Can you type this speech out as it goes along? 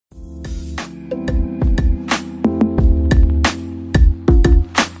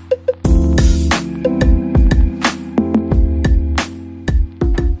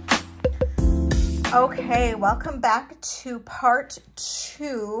Okay, welcome back to part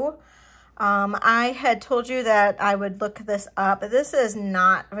 2. I had told you that I would look this up. This is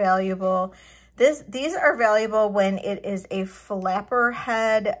not valuable. These are valuable when it is a flapper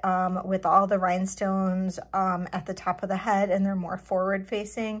head with all the rhinestones at the top of the head, and they're more forward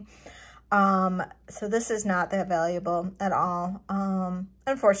facing. So this is not that valuable at all.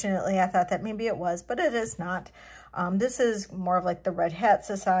 Unfortunately, I thought that maybe it was, but it is not. This is more of like the Red Hat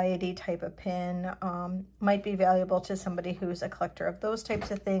Society type of pin. Might be valuable to somebody who's a collector of those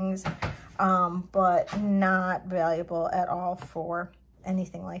types of things, but not valuable at all for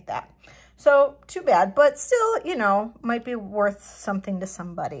anything like that. So too bad, but still, you know, might be worth something to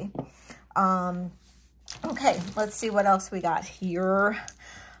somebody. Okay, let's see what else we got here.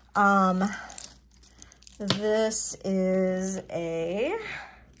 This is a,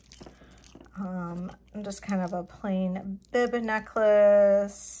 just kind of a plain bib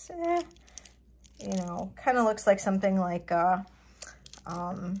necklace. You know, kind of looks like something like a,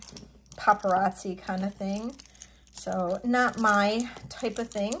 paparazzi kind of thing. So not my type of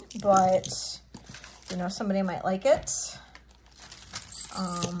thing, but you know, somebody might like it.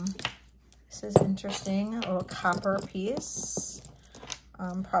 This is interesting, a little copper piece.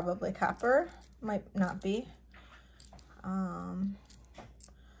 Probably copper, might not be.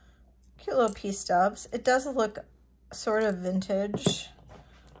 Cute little piece stubs. It does look sort of vintage.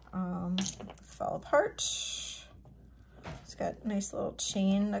 Fell apart. It's got a nice little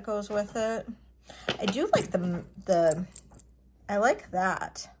chain that goes with it. I do like I like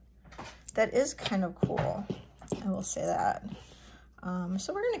that. That is kind of cool. I will say that.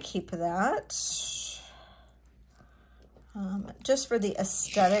 So we're gonna keep that. Just for the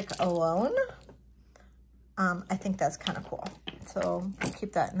aesthetic alone. I think that's kind of cool. So I'll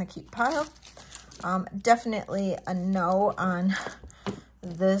keep that in the keep pile. Definitely a no on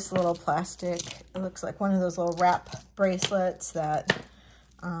this little plastic. It looks like one of those little wrap bracelets that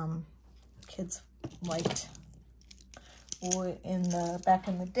kids liked back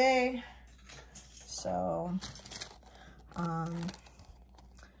in the day. So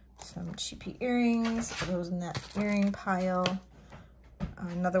some cheapy earrings, put those in that earring pile.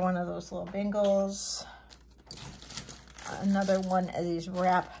 Another one of those little bangles. Another one of these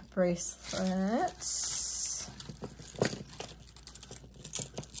wrap bracelets.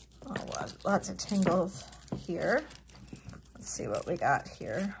 Oh, lots of tangles here. Let's see what we got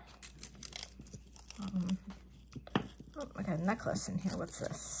here. Oh, I got a necklace in here. What's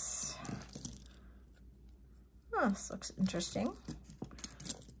this? Oh, this looks interesting.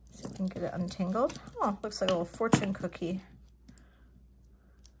 See if I can get it untangled. Oh, looks like a little fortune cookie.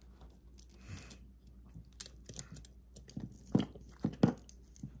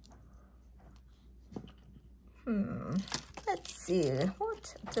 Let's see,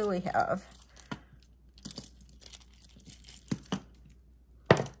 what do we have?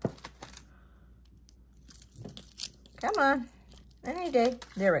 Come on, any day.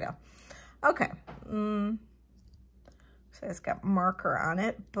 There we go. Okay. So it's got marker on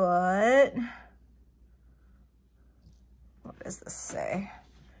it, but what does this say?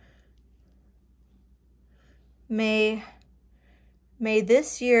 May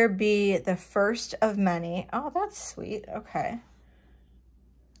this year be the first of many. Oh, that's sweet. Okay.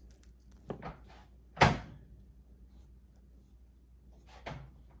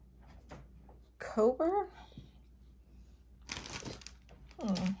 Cobra?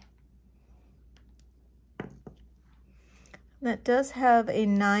 That does have a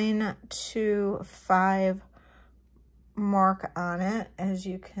 925 mark on it, as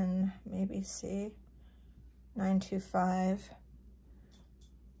you can maybe see. 925.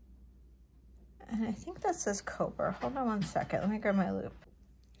 And I think that says Cobra. Hold on one second. Let me grab my loop.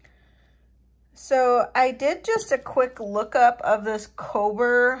 So I did just a quick lookup of this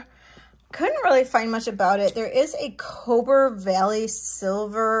Cobra. Couldn't really find much about it. There is a Cobra Valley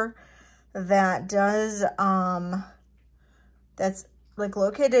Silver that does, that's like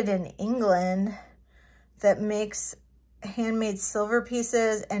located in England, that makes handmade silver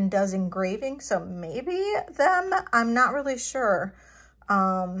pieces and does engraving. So maybe them, I'm not really sure.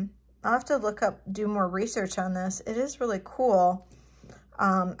 I'll have to look up, do more research on this. It is really cool.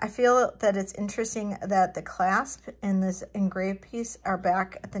 I feel that it's interesting that the clasp in this engraved piece are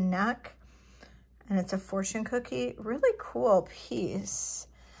back at the neck, and it's a fortune cookie. Really cool piece.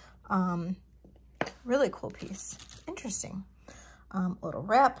 Really cool piece. Interesting. Little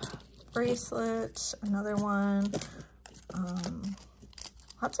wrap bracelet, another one.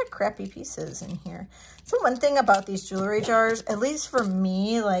 Lots of crappy pieces in here. So one thing about these jewelry jars, at least for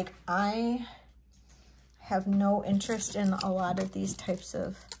me, like I have no interest in a lot of these types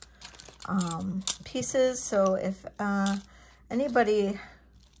of pieces. So if anybody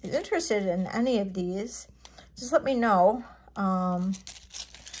is interested in any of these, just let me know,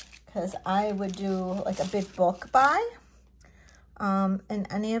 because I would do like a big bulk buy in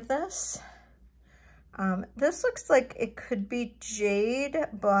any of this. This looks like it could be jade,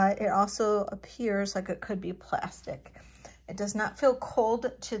 but it also appears like it could be plastic. It does not feel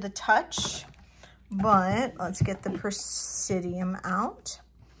cold to the touch, but let's get the Presidium out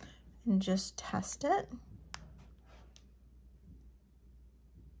and just test it.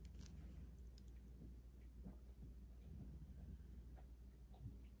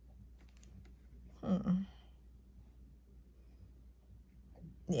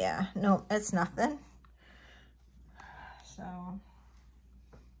 Yeah, no, it's nothing. So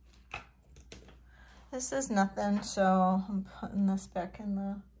this is nothing, so I'm putting this back in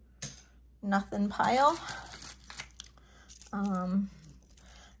the nothing pile. I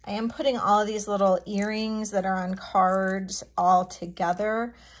am putting all of these little earrings that are on cards all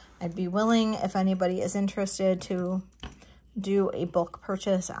together. I'd be willing, if anybody is interested, to do a bulk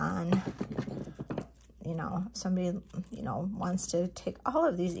purchase on, you know, somebody, you know, wants to take all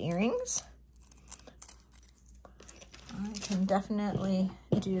of these earrings. I can definitely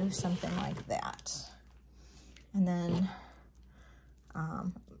do something like that. And then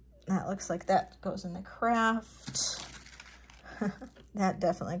that looks like that goes in the craft. That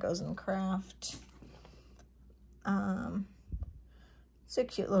definitely goes in craft. It's a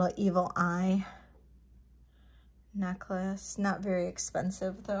cute little evil eye necklace. Not very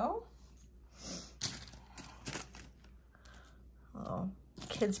expensive though. Little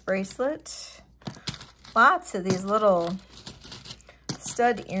kid's bracelet. Lots of these little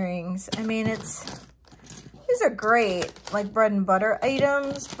stud earrings. I mean, these are great, like bread and butter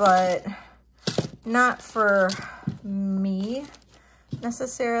items, but not for me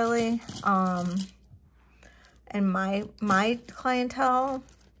necessarily. And my clientele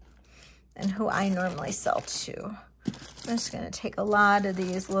and who I normally sell to. I'm just gonna take a lot of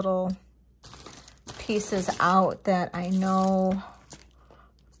these little pieces out that I know.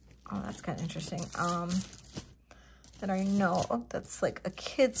 Oh, that's kind of interesting. That I know, oh, that's like a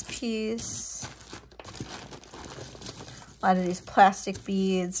kid's piece. A lot of these plastic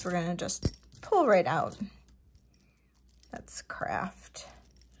beads, we're gonna just pull right out. That's craft.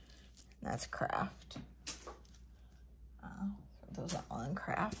 That's craft. Those are all in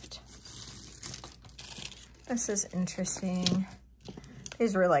craft. This is interesting.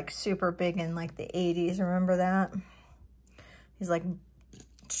 These were like super big in like the 80s, remember that? These like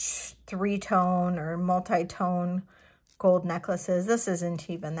 3-tone or multi-tone gold necklaces. This isn't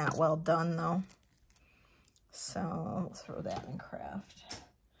even that well done though. So we'll throw that in craft.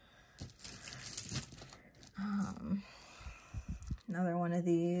 Another one of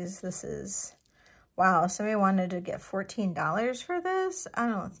these. This is, wow, somebody wanted to get $14 for this? I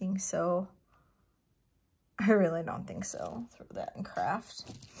don't think so. I really don't think so. Throw that in craft.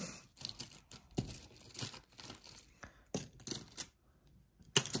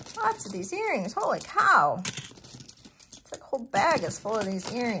 Lots of these earrings. Holy cow. It's like a whole bag is full of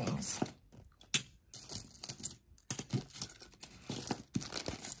these earrings.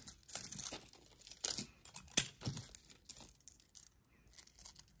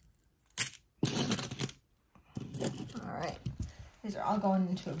 All right. These are all going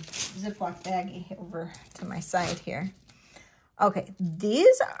into a Ziploc baggie over to my side here. Okay,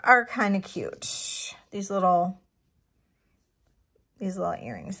 these are kind of cute. These little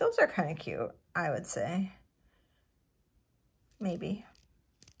earrings. Those are kind of cute, I would say. Maybe.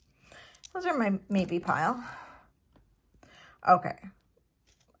 Those are my maybe pile. Okay.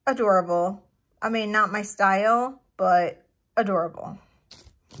 Adorable. I mean, not my style, but adorable.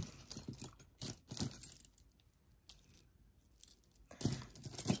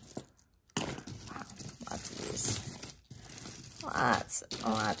 Wow, lots of these.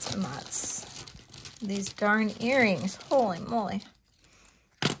 Lots and lots. These darn earrings. Holy moly.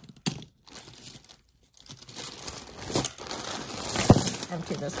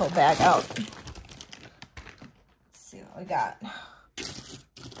 Empty this whole bag out. Let's see what we got.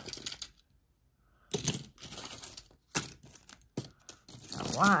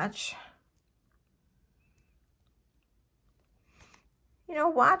 A watch. You know,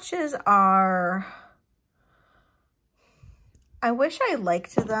 watches are, I wish I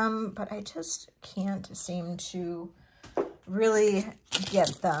liked them, but I just can't seem to really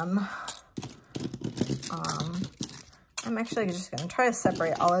get them. I'm actually just going to try to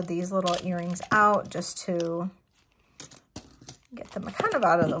separate all of these little earrings out just to get them kind of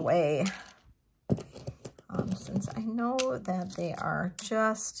out of the way. Since I know that they are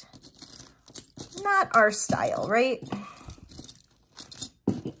just not our style, right?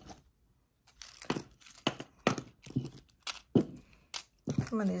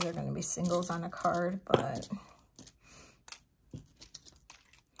 Some of these are going to be singles on a card, but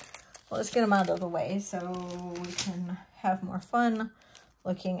we'll just get them out of the way so we can have more fun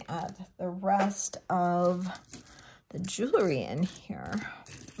looking at the rest of the jewelry in here.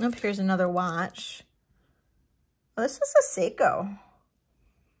 Oh, here's another watch. Oh, this is a Seiko.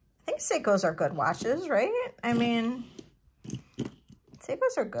 I think Seikos are good watches, right? I mean,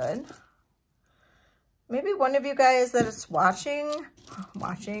 Seikos are good. Maybe one of you guys that is watching,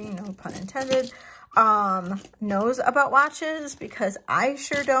 no pun intended, knows about watches, because I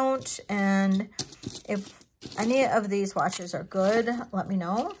sure don't. And if any of these watches are good, let me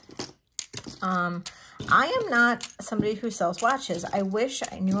know. I am not somebody who sells watches. I wish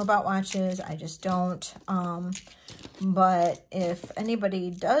I knew about watches. I just don't. But if anybody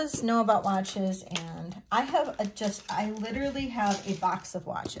does know about watches, and I literally have a box of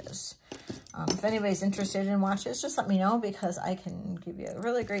watches. If anybody's interested in watches, just let me know, because I can give you a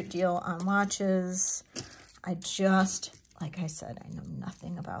really great deal on watches. I just, like I said, I know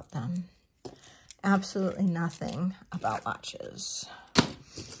nothing about them. Absolutely nothing about watches.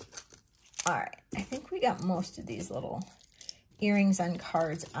 All right, I think we got most of these little earrings on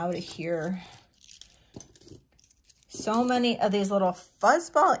cards out of here. So many of these little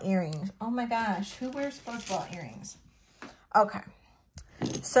fuzzball earrings. Oh my gosh, who wears fuzzball earrings? Okay,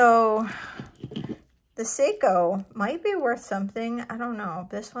 so the Seiko might be worth something. I don't know.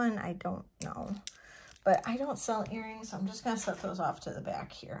 This one, I don't know. But I don't sell earrings, so I'm just going to set those off to the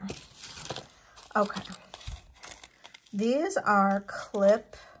back here. Okay. These are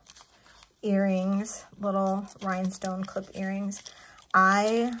clip earrings, little rhinestone clip earrings.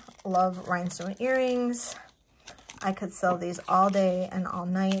 I love rhinestone earrings. I could sell these all day and all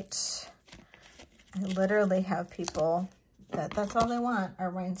night. I literally have people that's all they want are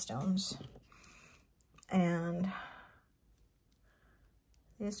rhinestones. And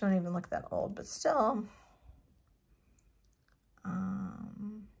these don't even look that old, but still,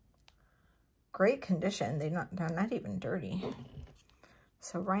 great condition. They're not even dirty.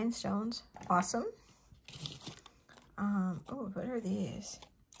 So rhinestones, awesome. Oh, what are these?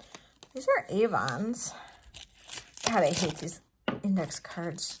 These are Avons. God, I hate these index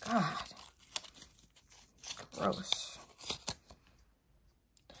cards. God, gross.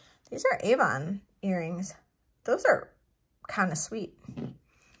 These are Avon earrings. Those are kind of sweet.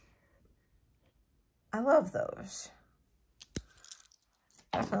 I love those.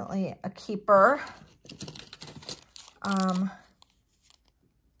 Definitely a keeper.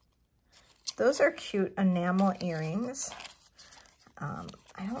 Those are cute enamel earrings.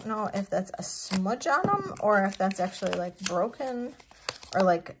 I don't know if that's a smudge on them or if that's actually like broken or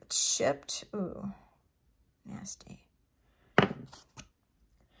like chipped. Ooh, nasty. I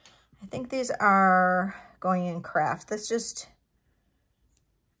think these are going in craft. That's just,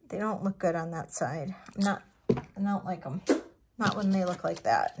 they don't look good on that side. I don't like them. Not when they look like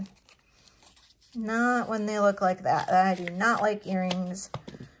that. Not when they look like that. I do not like earrings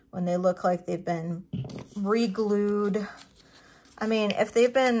when they look like they've been re-glued. I mean, if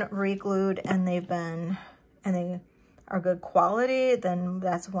they've been re-glued and they are good quality, then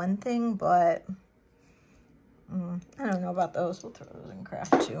that's one thing, but I don't know about those. We'll throw those in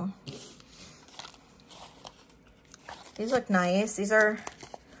craft too. These look nice. These are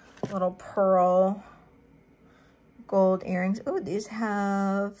little pearl gold earrings. Oh, these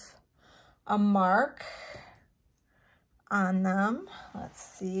have a mark on them. Let's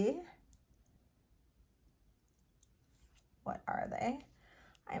see. What are they?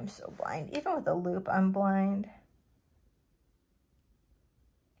 I am so blind. Even with a loop, I'm blind.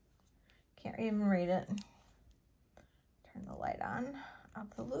 Can't even read it. Turn the light on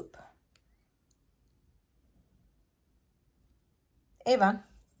of the loop. Avon.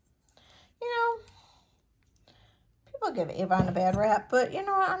 You know, people give Avon a bad rap, but you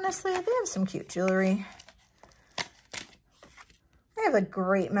know, honestly, they have some cute jewelry. I have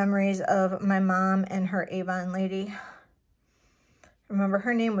great memories of my mom and her Avon lady. Remember,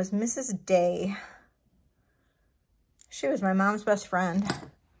 her name was Mrs. Day. She was my mom's best friend.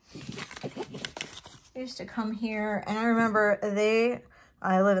 They used to come here, and I remember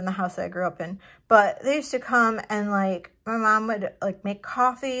I live in the house that I grew up in, but they used to come and like, my mom would like make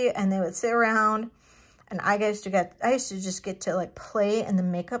coffee and they would sit around, and I used to just get to like play in the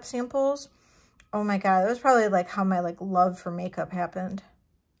makeup samples. Oh my God, that was probably like how my like love for makeup happened.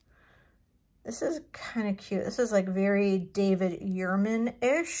 This is kind of cute. This is like very David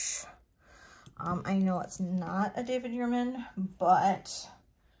Yurman-ish. I know it's not a David Yurman, but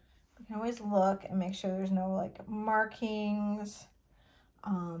can always look and make sure there's no like markings.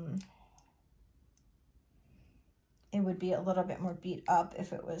 It would be a little bit more beat up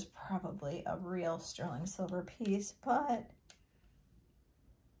if it was probably a real sterling silver piece, but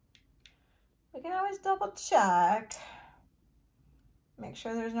we can always double check. Make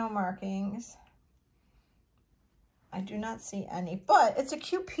sure there's no markings. I do not see any, but it's a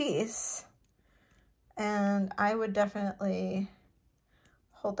cute piece. And I would definitely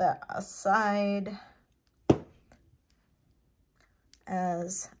hold that aside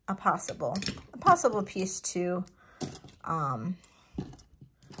as a possible piece too.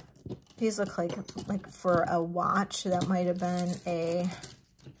 These look like for a watch that might have been a,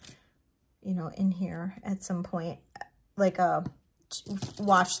 you know, in here at some point, like a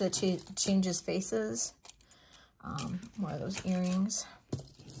watch that changes faces. More of those earrings.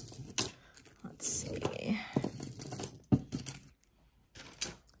 Let's see.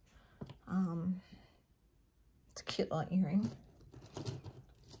 It's a cute little earring.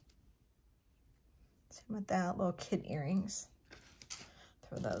 Same with that, little kid earrings.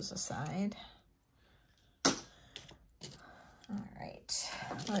 Throw those aside. All right,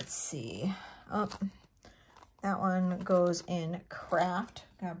 let's see. Oh, that one goes in craft.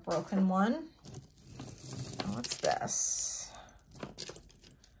 Got a broken one. What's this?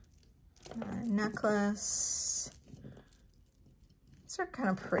 Necklace. These are kind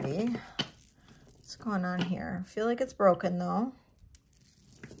of pretty. What's going on here? I feel like it's broken though.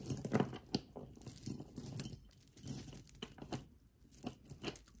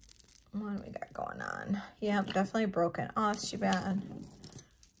 What do we got going on? Yep, definitely broken. Oh, it's too bad.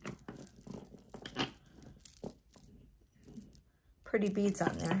 Pretty beads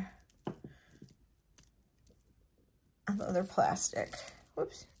on there. Although they're plastic.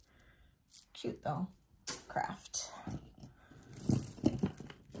 Whoops. Cute though. Craft.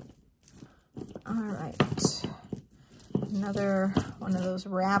 All right. Another one of those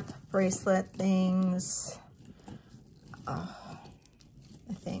wrap bracelet things. Oh,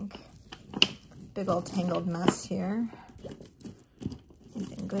 I think. Big old tangled mess here.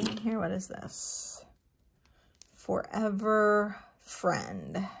 Anything good in here? What is this? Forever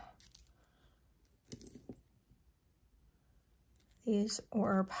Friend. These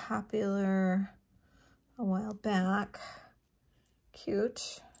were popular a while back.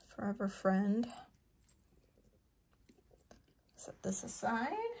 Cute. Forever Friend. Set this aside.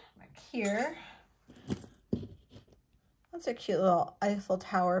 Back here. That's a cute little Eiffel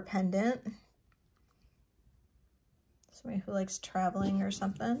Tower pendant. Somebody who likes traveling or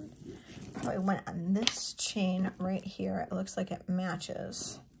something. Probably went on this chain right here. It looks like it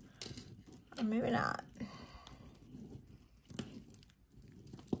matches. Or maybe not.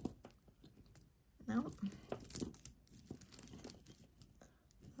 Nope.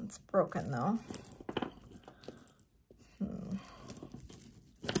 It's broken though.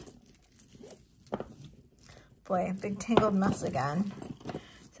 Boy, big tangled mess again.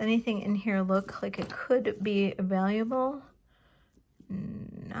 Does anything in here look like it could be valuable?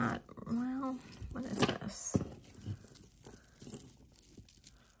 Not, well, what is this?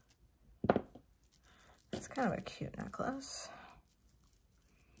 It's kind of a cute necklace.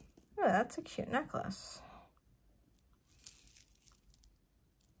 Oh, that's a cute necklace.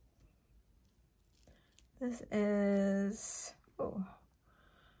 This is, oh,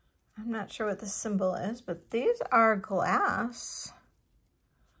 I'm not sure what the symbol is, but these are glass.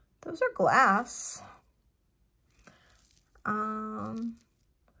 Those are glass.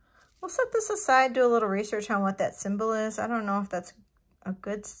 We'll set this aside, do a little research on what that symbol is. I don't know if that's a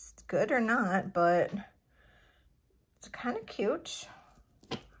good or not, but it's kind of cute.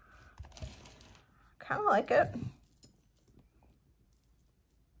 Kind of like it.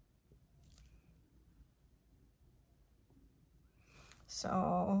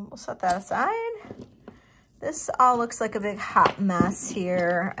 So we'll set that aside. This all looks like a big hot mess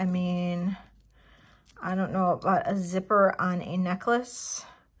here. I mean, I don't know about a zipper on a necklace,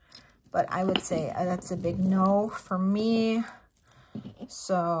 but I would say that's a big no for me.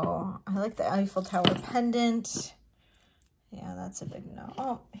 So I like the Eiffel Tower pendant. Yeah, that's a big no.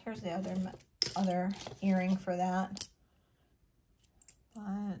 Oh, here's the other earring for that.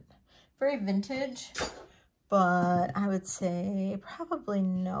 But very vintage, but I would say probably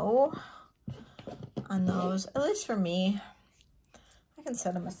no on those, at least for me. I can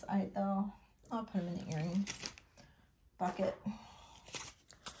set them aside though. I'll put them in the earring bucket.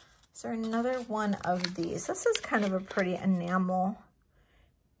 Is there another one of these? This is kind of a pretty enamel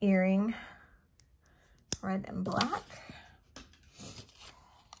earring, red and black.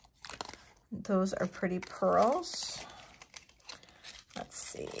 Those are pretty pearls. Let's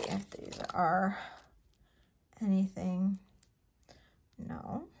see if these are anything.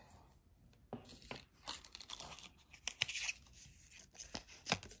 No.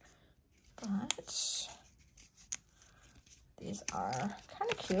 But these are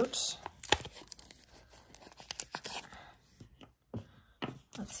kind of cute.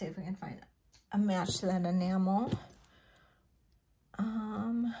 Let's see if we can find a match to that enamel.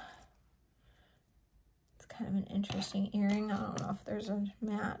 It's kind of an interesting earring. I don't know if there's a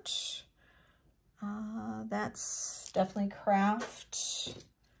match. That's definitely craft.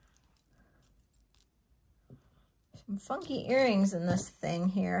 Some funky earrings in this thing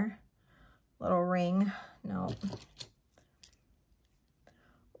here. Little ring. No.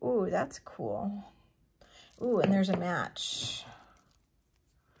 Ooh, that's cool. Ooh, and there's a match.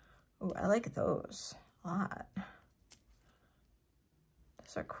 Ooh, I like those a lot.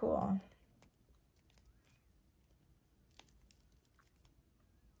 Those are cool.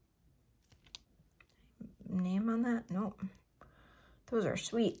 Name on that? Nope. Those are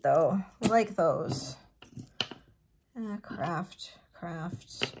sweet though. I like those. Craft.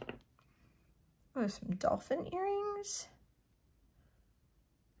 Oh, some dolphin earrings.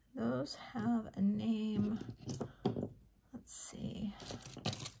 Those have a name. Let's see.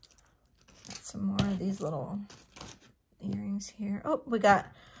 Got some more of these little earrings here. Oh, we got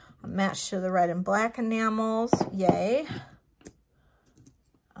a match to the red and black enamels. Yay.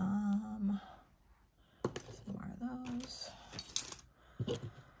 Some more of those.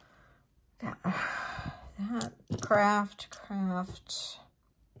 Got that. Craft.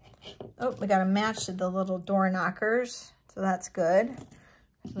 Oh, we got a match to the little door knockers. So that's good.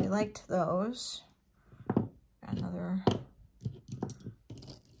 We liked those. Got another.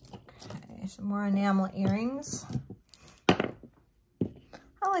 Okay, some more enamel earrings.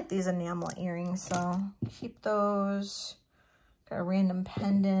 I like these enamel earrings, so keep those. Got a random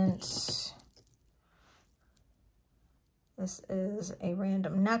pendant. This is a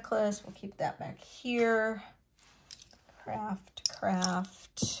random necklace. We'll keep that back here. Craft.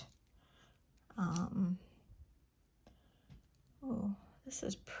 Oh, this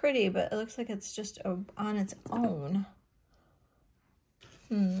is pretty, but it looks like it's just on its own.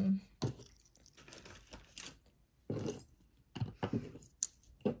 Let's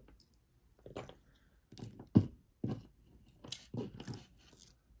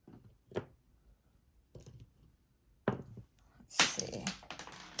see.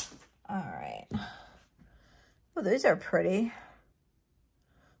 All right. Oh, these are pretty.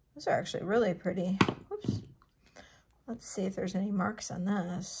 Those are actually really pretty. Whoops. Let's see if there's any marks on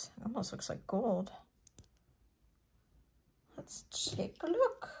this. It almost looks like gold. Let's take a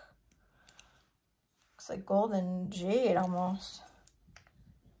look. Looks like gold and jade almost.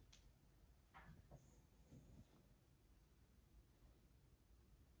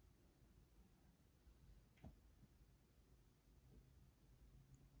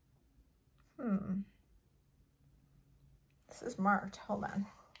 This is marked. Hold on.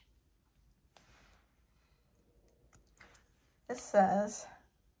 It says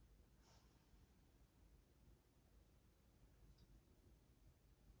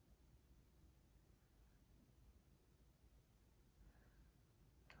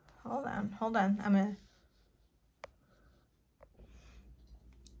hold on.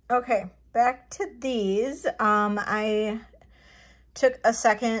 Okay, back to these. I took a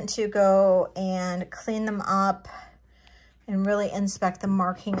second to go and clean them up and really inspect the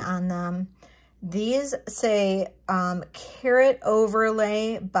marking on them. These say Carrot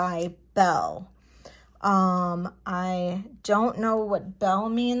Overlay by Bell. I don't know what Bell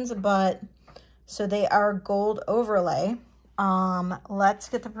means, but so they are gold overlay. Let's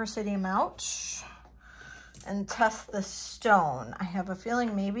get the Presidium out and test the stone. I have a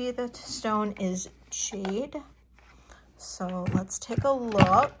feeling maybe the stone is jade. So let's take a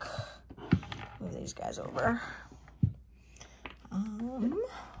look. Move these guys over.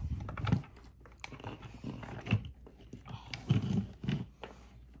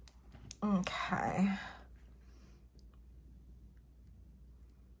 Okay.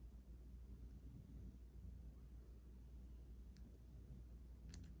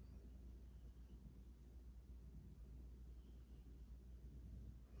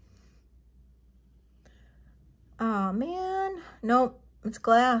 Oh man, nope, it's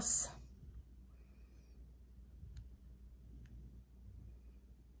glass.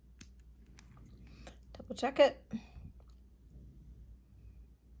 Double check it.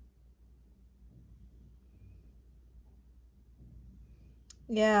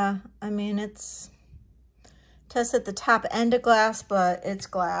 Yeah, I mean, it's tested the top end of glass, but it's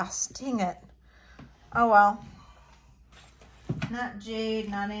glass. Dang it. Oh well. Not jade,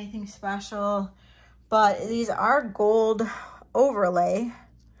 not anything special, but these are gold overlay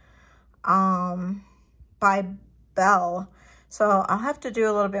by Bell. So I'll have to do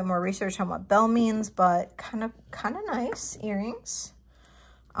a little bit more research on what Bell means, but kind of nice earrings.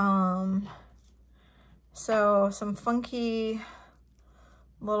 So some funky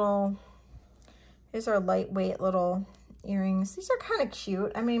little, these are lightweight little earrings. These are kind of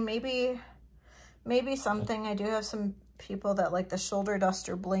cute. I mean, maybe something. I do have some people that like the shoulder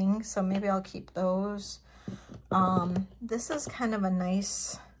duster bling, so maybe I'll keep those. This is kind of a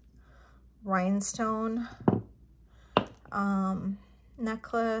nice rhinestone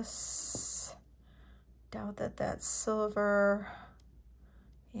necklace. Doubt that that's silver.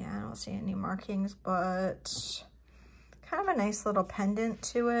 Yeah, I don't see any markings, but kind of a nice little pendant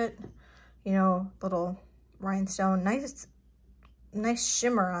to it. You know, little rhinestone. Nice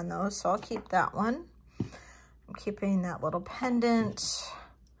shimmer on those, so I'll keep that one. I'm keeping that little pendant.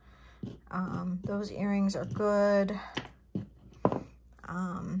 Those earrings are good.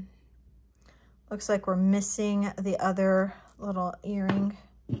 Looks like we're missing the other little earring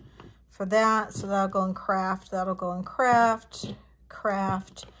for that, so that'll go in craft. That'll go in craft.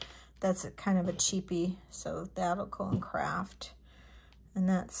 That's kind of a cheapie, so that'll go in craft. And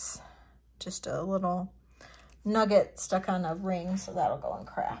that's just a little nugget stuck on a ring, so that'll go in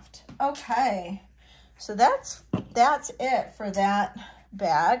craft. Okay, so that's it for that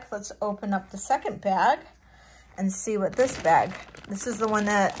bag. Let's open up the second bag and see what this bag. This is the one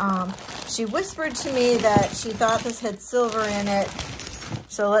that she whispered to me that she thought this had silver in it.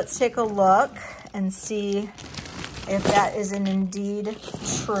 So let's take a look and see if that is indeed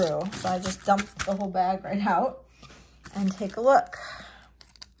true. So I just dumped the whole bag right out and take a look.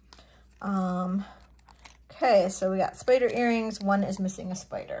 Okay, so we got spider earrings. One is missing a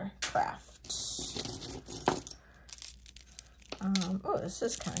spider. Craft. Oh, this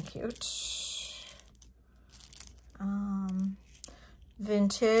is kind of cute.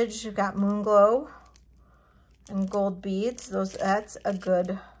 Vintage. You've got moon glow and gold beads. That's a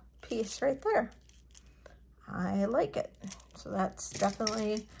good piece right there. I like it. So that's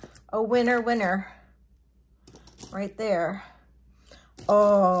definitely a winner right there.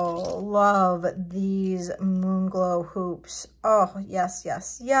 Oh, love these moon glow hoops. Oh, yes,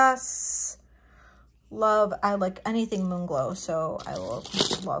 yes, yes. Love, I like anything moon glow, so I will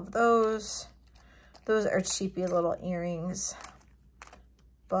love those. Those are cheapy little earrings,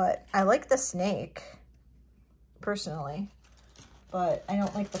 but I like the snake personally, but I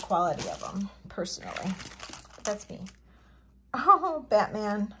don't like the quality of them personally. But that's me. Oh,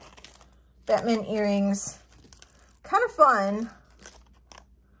 Batman earrings. Kind of fun.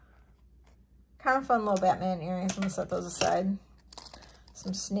 Kind of fun little Batman earrings. I'm gonna set those aside.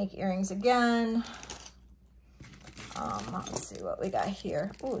 Some snake earrings again. Let's see what we got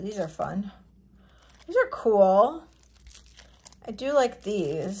here. Ooh, these are fun. These are cool. I do like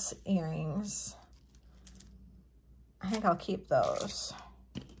these earrings. I think I'll keep those.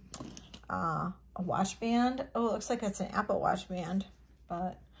 A watch band. Oh, it looks like it's an Apple watch band,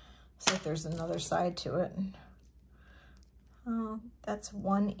 but looks like there's another side to it. Oh, that's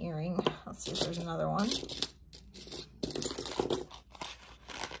one earring. Let's see if there's another one.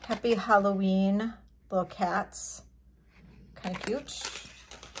 Happy Halloween, little cats. Kind of cute.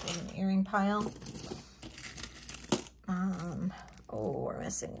 There's an earring pile. Oh, we're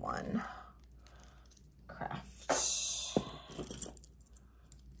missing one. Craft.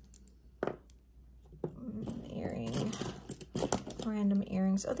 Earring. Random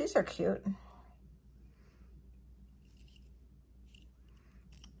earrings. Oh, these are cute.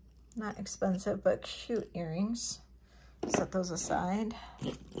 Not expensive, but cute earrings. Set those aside.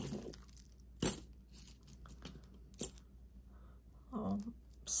 Oh,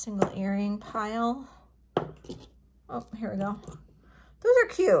 single earring pile. Oh, here we go. Those are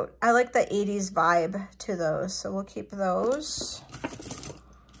cute. I like the 80s vibe to those, so we'll keep those.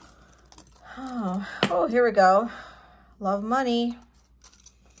 Oh, here we go. Love money.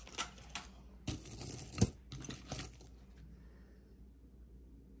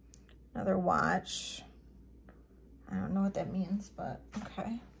 Another watch. I don't know what that means, but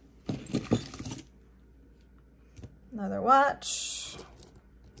okay. Another watch.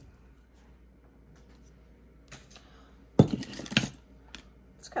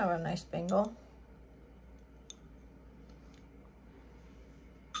 It's kind of a nice bangle.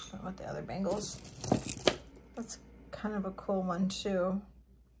 I don't know what the other bangles. That's kind of a cool one too.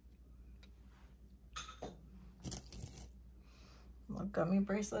 Little gummy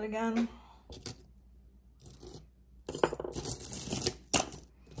bracelet again.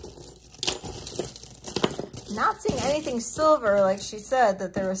 Not seeing anything silver, like she said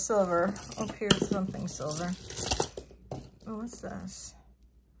that there was silver. Oh, here's something silver. Oh, what's this?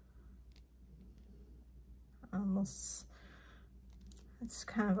 Almost, it's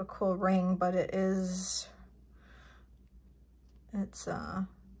kind of a cool ring, but it's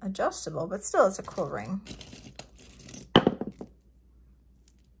adjustable, but still it's a cool ring.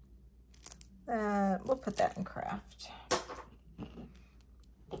 We'll put that in craft.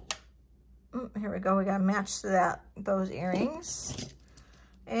 Here we go. We got to match to those earrings.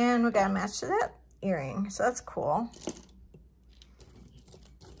 And we got to match to that earring. So that's cool.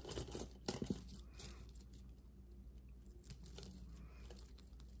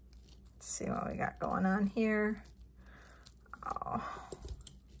 Let's see what we got going on here. Oh.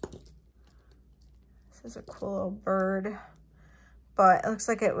 This is a cool little bird. But it looks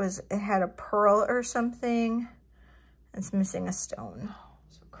like it had a pearl or something. It's missing a stone.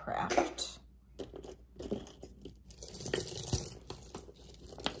 So craft.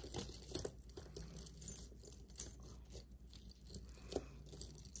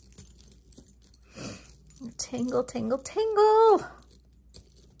 Tangle, tangle, tangle.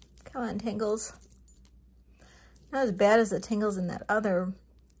 Come on, tangles. Not as bad as the tangles in that other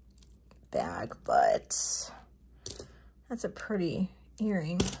bag, but that's a pretty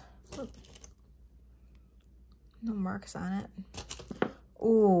earring. No marks on it.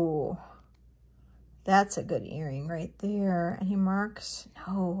 Ooh, that's a good earring right there. Any marks?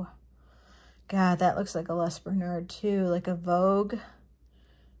 No. God, that looks like a Les Bernard too, like a Vogue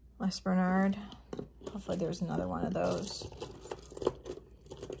Les Bernard. Hopefully there's another one of those.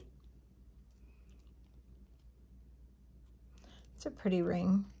 It's a pretty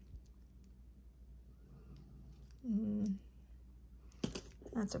ring.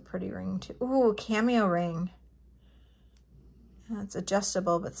 That's a pretty ring too. Ooh, cameo ring. It's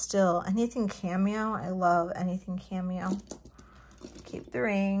adjustable, but still, anything cameo, I love anything cameo. Keep the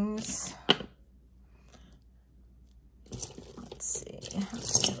rings. Let's see.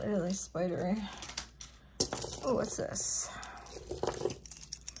 It's really spidery. Oh, what's this?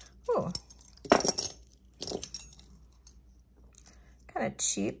 Oh. Kind of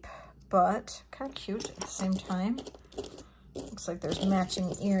cheap, but kind of cute at the same time. Looks like there's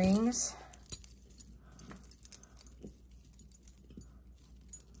matching earrings.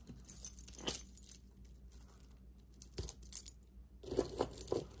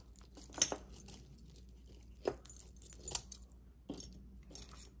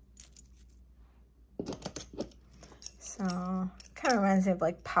 So, kind of reminds me of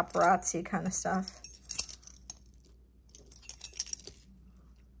like paparazzi kind of stuff.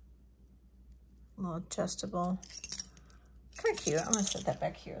 A little adjustable. Kind of cute. I'm going to set that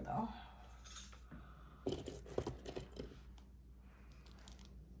back here though.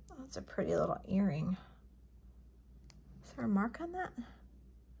 Oh, that's a pretty little earring. Is there a mark on that?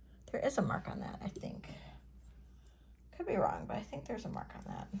 There is a mark on that, I think. Could be wrong, but I think there's a mark on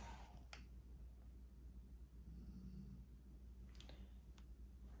that.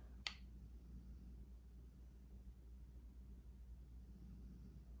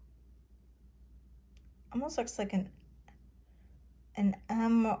 Almost looks like an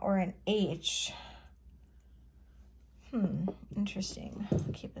M or an H. Interesting. I'll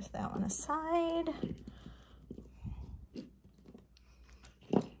keep that one aside.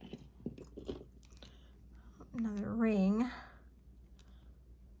 Another ring.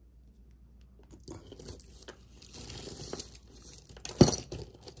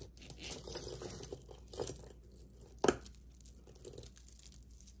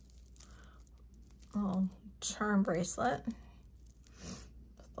 Little charm bracelet.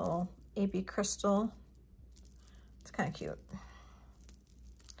 Little AB crystal. It's kind of cute.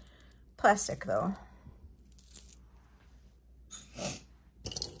 Plastic though.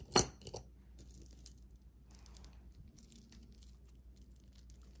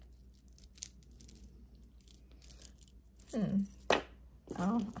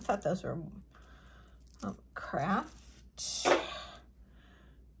 Oh, I thought those were craft.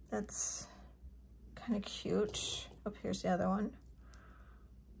 That's kind of cute. Oh, here's the other one.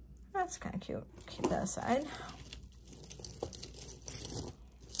 That's kind of cute. Keep that aside.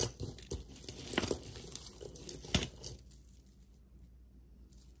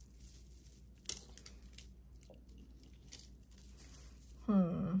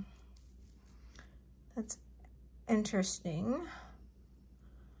 That's interesting.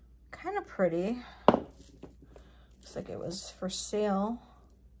 Kind of pretty. Looks like it was for sale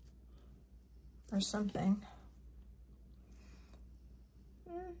or something.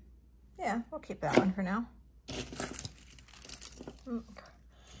 Yeah, we'll keep that one for now.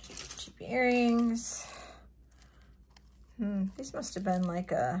 Cheap earrings. These must have been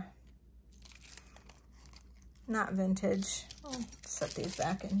like a, not vintage. I'll set these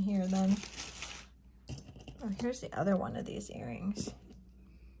back in here then. Oh, here's the other one of these earrings.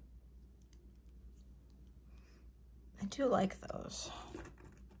 I do like those.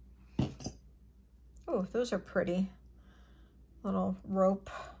 Oh, those are pretty. Little rope,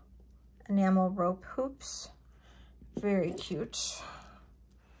 enamel rope hoops. Very cute.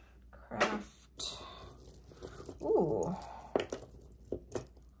 Craft. Ooh.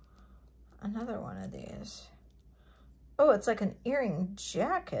 Another one of these. Oh, it's like an earring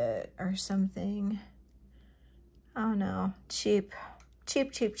jacket or something. Oh no, cheap.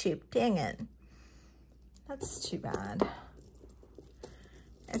 Cheap, cheap, cheap. Dang it. That's too bad.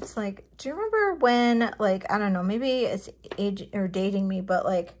 It's like, do you remember when, like, I don't know, maybe it's age or dating me, but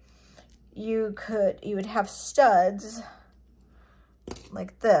like you would have studs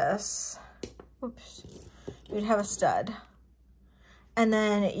like this. Oops. You'd have a stud. And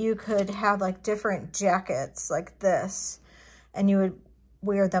then you could have like different jackets like this, and you would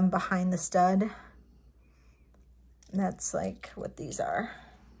wear them behind the stud. And that's like what these are.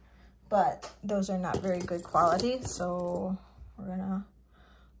 But those are not very good quality, so we're gonna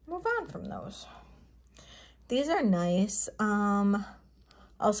move on from those. These are nice.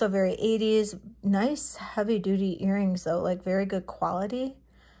 Also very 80s. Nice heavy duty earrings though, like very good quality.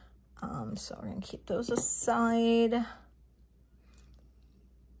 So we're gonna keep those aside.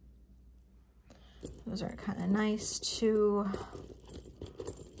 Those are kind of nice too.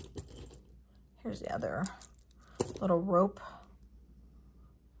 Here's the other little rope,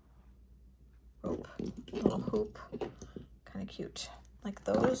 little hoop, kind of cute, like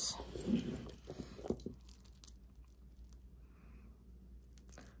those.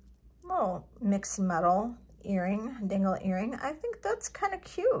 Little mixed metal earring, dingle earring. I think that's kind of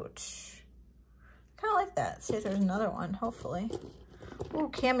cute. Kind of like that. See if there's another one, hopefully. Ooh,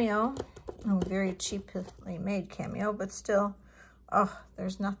 cameo. Oh, very cheaply made cameo, but still, oh,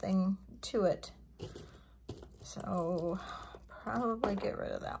 there's nothing to it. So probably get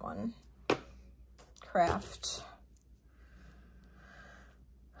rid of that one. Craft.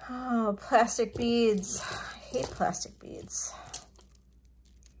 Oh, plastic beads. I hate plastic beads.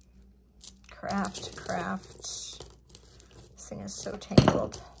 Craft, craft. This thing is so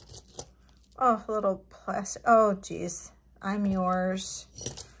tangled. Oh, little plastic. Oh, geez. I'm yours.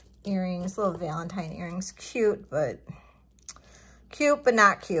 Earrings, little Valentine earrings. Cute, but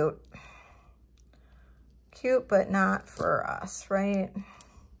not cute. Cute, but not for us, right?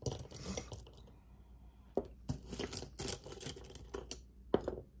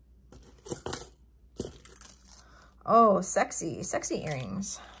 Oh, sexy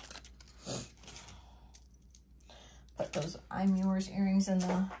earrings. Put those I'm yours earrings in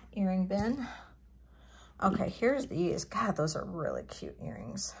the earring bin. Okay, here's these. God, those are really cute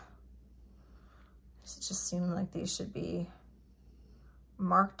earrings. It just seemed like these should be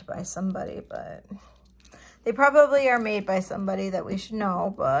marked by somebody, but they probably are made by somebody that we should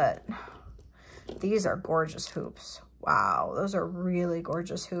know, but these are gorgeous hoops. Wow, those are really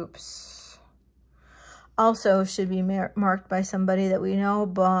gorgeous hoops. Also should be marked by somebody that we know,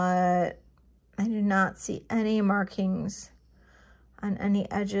 but I do not see any markings on any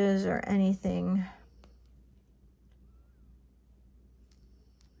edges or anything.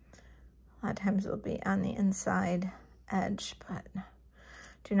 A lot of times it'll be on the inside edge, but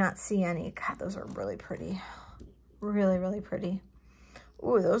do not see any. God, those are really pretty. Really, really pretty.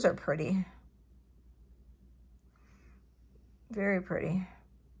 Ooh, those are pretty. Very pretty.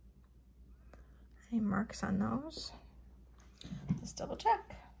 Any marks on those? Let's double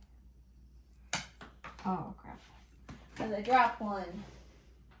check. Oh, crap. Because I dropped one.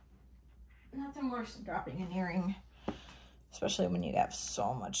 Nothing worse than dropping an earring. Especially when you have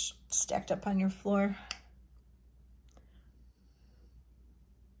so much stacked up on your floor.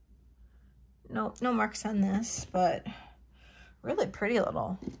 No marks on this, but really pretty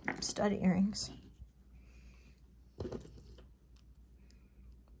little stud earrings.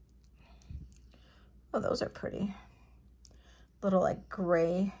 Oh, those are pretty. Little like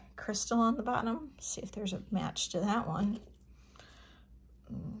gray crystal on the bottom. See if there's a match to that one.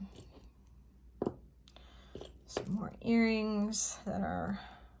 Some more earrings that are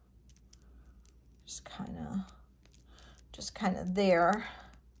just kind of there.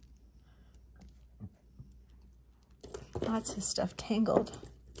 Lots of stuff tangled.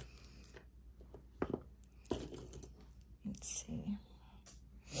 Let's see.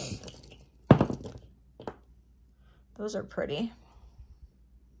 Those are pretty.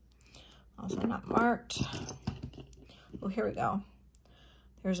 Also not marked. Oh, here we go.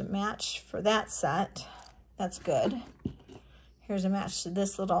 There's a match for that set. That's good. here's a match to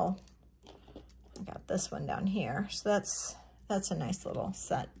this little, I got this one down here. So that's a nice little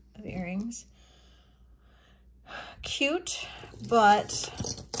set of earrings. Cute, but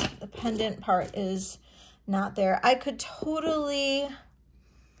the pendant part is not there. I could totally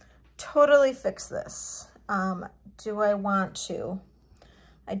fix this. Do I want to?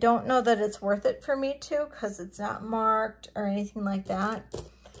 I don't know that it's worth it for me to, because it's not marked or anything like that.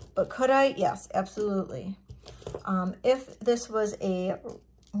 But could I? Yes, absolutely. If this was a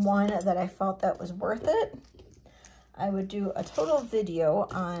one that I felt that was worth it, I would do a total video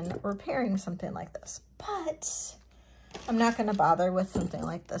on repairing something like this. But I'm not going to bother with something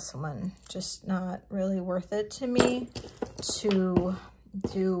like this one. Just not really worth it to me to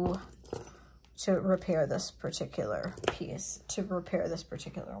repair this particular piece, to repair this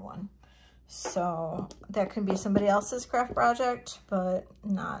particular one. So that can be somebody else's craft project, but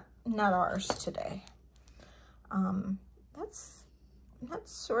not ours today.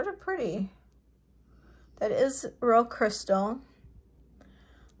 That's sort of pretty. That is real crystal.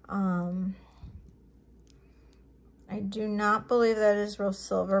 I do not believe that is real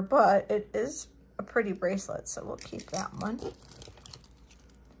silver, but it is a pretty bracelet, so we'll keep that one.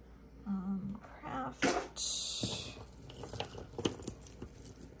 Craft.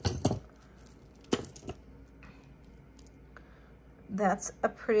 That's a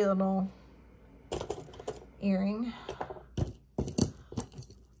pretty little earring.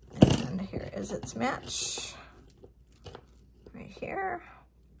 And here is its match. Right here.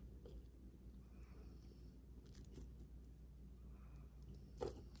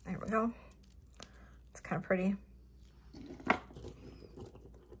 There we go. It's kind of pretty.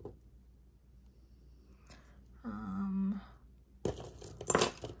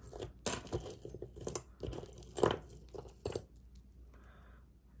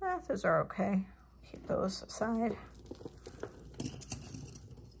 Those are okay. Keep those aside.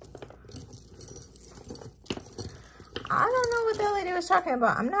 I don't know what that lady was talking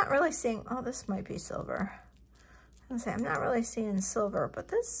about. I'm not really seeing, oh, this might be silver. I was gonna say, I'm not really seeing silver, but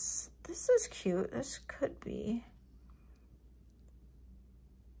this is cute. This could be.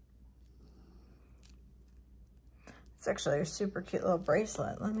 It's actually a super cute little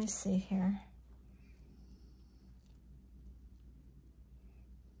bracelet. Let me see here.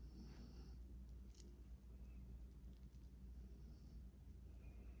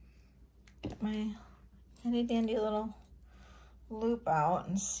 Get my handy dandy little loop out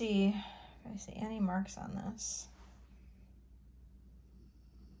and see if I see any marks on this.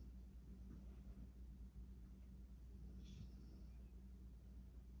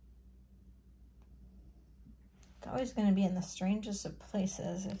 It's always going to be in the strangest of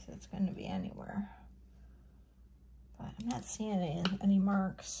places if it's going to be anywhere. But I'm not seeing any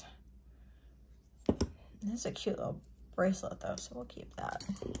marks. This is a cute little bracelet though, so we'll keep that.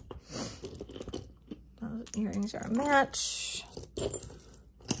 Those earrings are a match.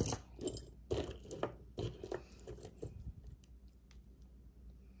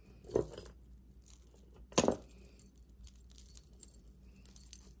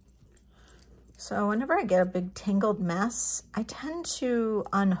 So whenever I get a big tangled mess, I tend to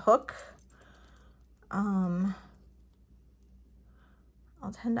unhook. I'll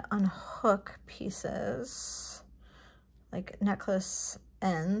tend to unhook pieces, like necklace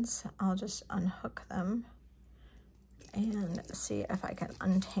ends. I'll just unhook them and see if I can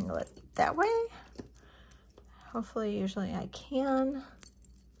untangle it that way. Hopefully, usually I can.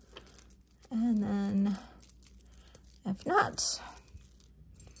 And then if not,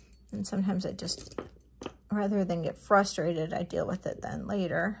 and sometimes I just, rather than get frustrated, I deal with it then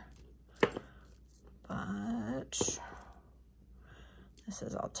later. But this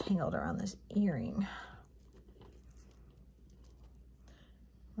is all tangled around this earring,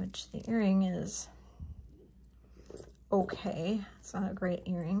 which the earring is okay. It's not a great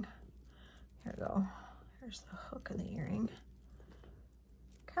earring. Here we go. Here's the hook of the earring.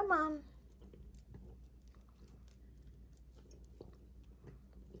 Come on.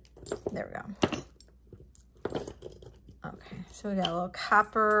 There we go. Okay, so we got a little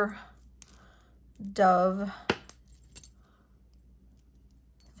copper dove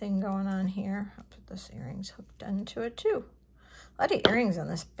thing going on here. I'll put this earring's hooked into it too. A lot of earrings on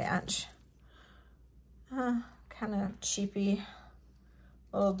this batch. Kind of cheapy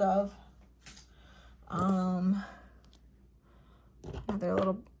little dove. Another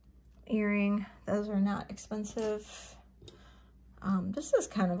little earring. Those are not expensive. This is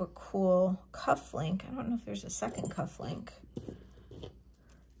kind of a cool cuff link. I don't know if there's a second cuff link.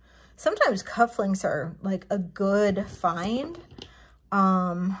 Sometimes cuff links are like a good find.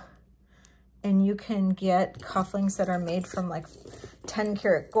 And you can get cufflinks that are made from like 10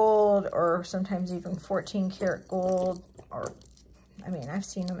 karat gold, or sometimes even 14 karat gold, or I mean, I've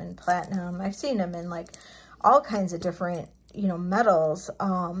seen them in platinum. I've seen them in like all kinds of different, you know, metals,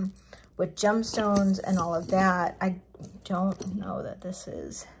 with gemstones and all of that. I don't know that this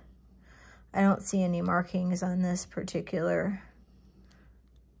is, I don't see any markings on this particular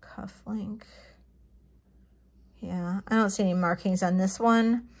cufflink. Yeah, I don't see any markings on this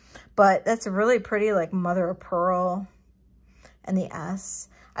one, but that's a really pretty, like mother of pearl and the S.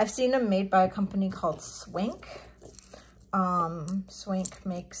 I've seen them made by a company called Swink. Swink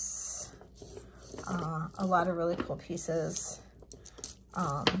makes a lot of really cool pieces.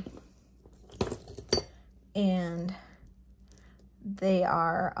 And they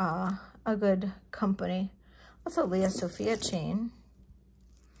are a good company. Also, Leah Sophia chain.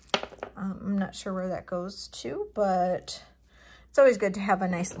 I'm not sure where that goes to, but it's always good to have a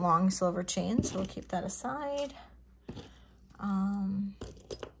nice long silver chain, so we'll keep that aside.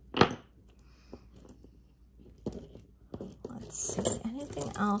 Let's see,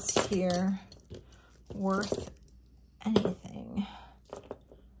 anything else here worth anything?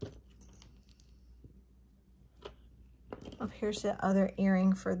 Oh, here's the other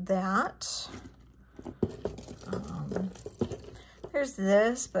earring for that. There's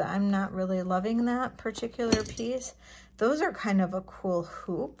this, but I'm not really loving that particular piece. Those are kind of a cool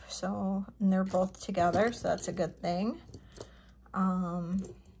hoop, so, and they're both together, so that's a good thing.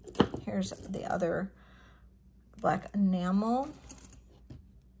 Here's the other black enamel.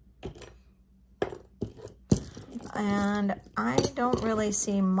 And I don't really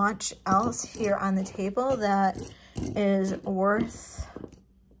see much else here on the table that is worth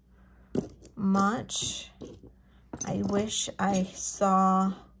much. I wish I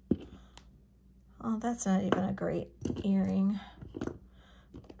saw, oh, that's not even a great earring.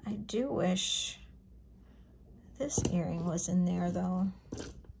 I do wish this earring was in there though,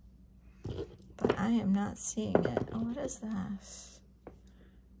 but I am not seeing it. Oh, what is this?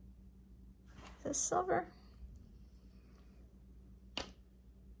 Is this silver?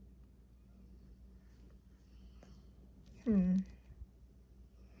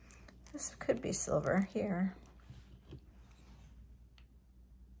 This could be silver here.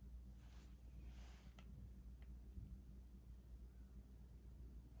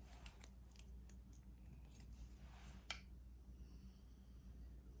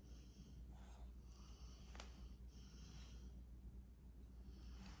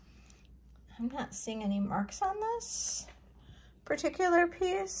 I'm not seeing any marks on this particular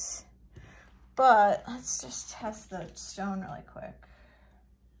piece, but let's just test the stone really quick.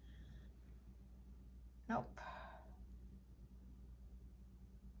 Nope.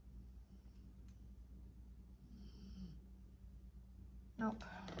 Nope.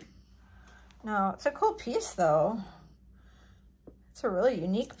 No, it's a cool piece though. It's a really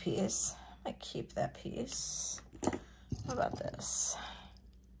unique piece. I might keep that piece. What about this?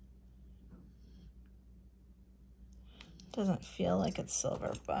 Doesn't feel like it's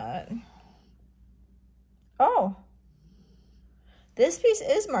silver, but... Oh! This piece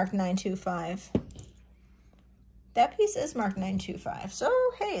is marked 925. That piece is marked 925. So,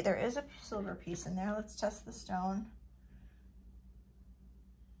 hey, there is a silver piece in there. Let's test the stone.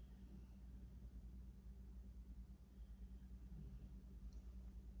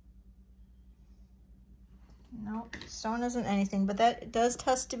 Nope, stone isn't anything, but that does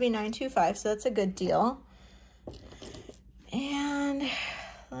test to be 925, so that's a good deal. And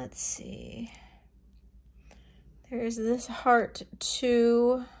let's see. There's this heart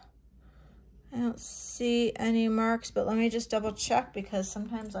too. I don't see any marks, but let me just double check, because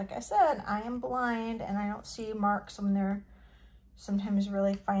sometimes, like I said, I am blind and I don't see marks when they're sometimes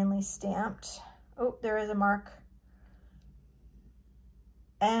really finely stamped. Oh, there is a mark.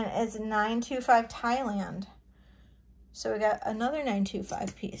 And it's 925 Thailand. So we got another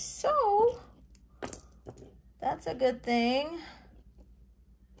 925 piece. So that's a good thing.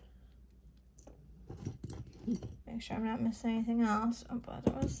 Make sure I'm not missing anything else. Oh, but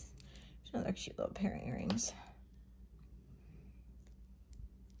there's another cute little pair of earrings.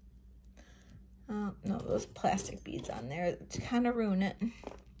 Oh, no, those plastic beads on there to kind of ruin it.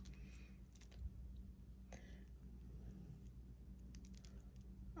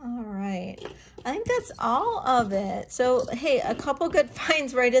 All right, I think that's all of it. So, hey, a couple good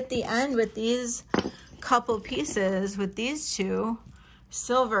finds right at the end with these couple pieces, with these two.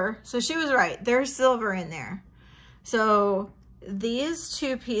 Silver, so she was right, there's silver in there. So these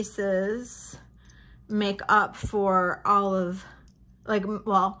two pieces make up for all of, like,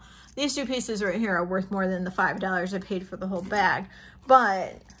 well, these two pieces right here are worth more than the $5 I paid for the whole bag.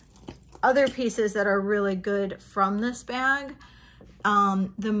 But other pieces that are really good from this bag.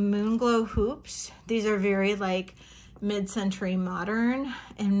 The Moon Glow hoops. These are very like mid-century modern,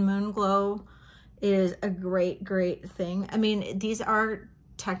 and Moon Glow is a great thing. I mean, these are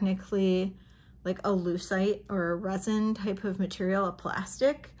technically like a lucite or a resin type of material, a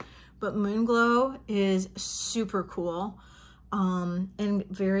plastic, but Moon Glow is super cool, and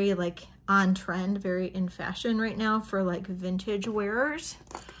very like on trend, very in fashion right now for like vintage wearers.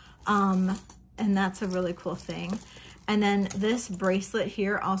 And that's a really cool thing. And then this bracelet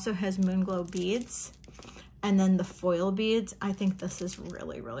here also has Moon Glow beads, and then the foil beads. I think this is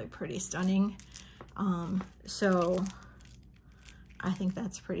really pretty stunning. So I think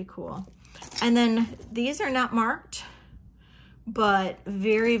that's pretty cool. And then these are not marked, but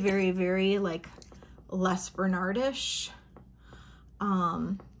very like Les Bernardish,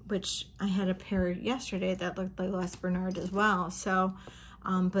 which I had a pair yesterday that looked like Les Bernard as well. So,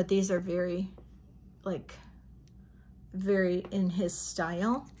 but these are very like, very in his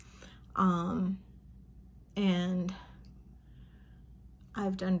style. And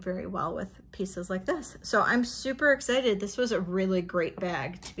I've done very well with pieces like this. So I'm super excited. This was a really great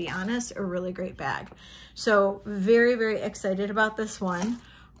bag, to be honest, a really great bag. So very excited about this one.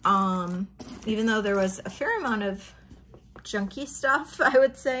 Even though there was a fair amount of junky stuff, I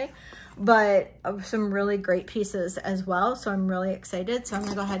would say, but some really great pieces as well. So I'm really excited. So I'm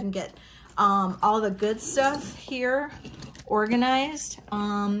gonna go ahead and get all the good stuff here organized.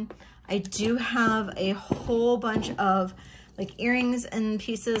 I do have a whole bunch of like earrings and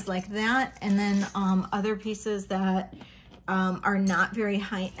pieces like that, and then other pieces that are not very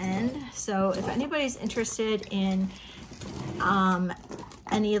high end. So if anybody's interested in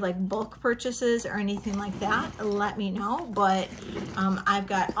any like bulk purchases or anything like that, let me know. But I've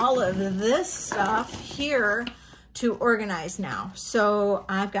got all of this stuff here to organize now. So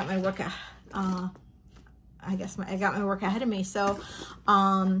I've got my work, I got my work ahead of me. So,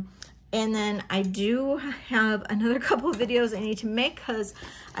 and then I do have another couple of videos I need to make because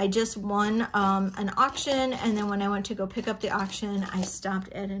I just won an auction, and then when I went to go pick up the auction, I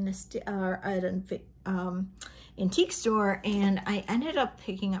stopped at an antique store, and I ended up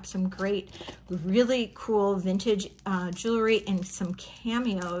picking up some great, really cool vintage jewelry and some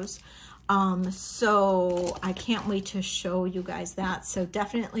cameos. So I can't wait to show you guys that. So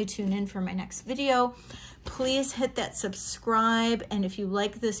definitely tune in for my next video. Please hit that subscribe, and if you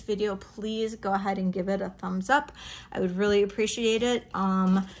like this video, please go ahead and give it a thumbs up. I would really appreciate it.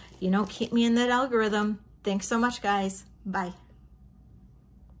 You know, keep me in that algorithm. Thanks so much, guys. Bye.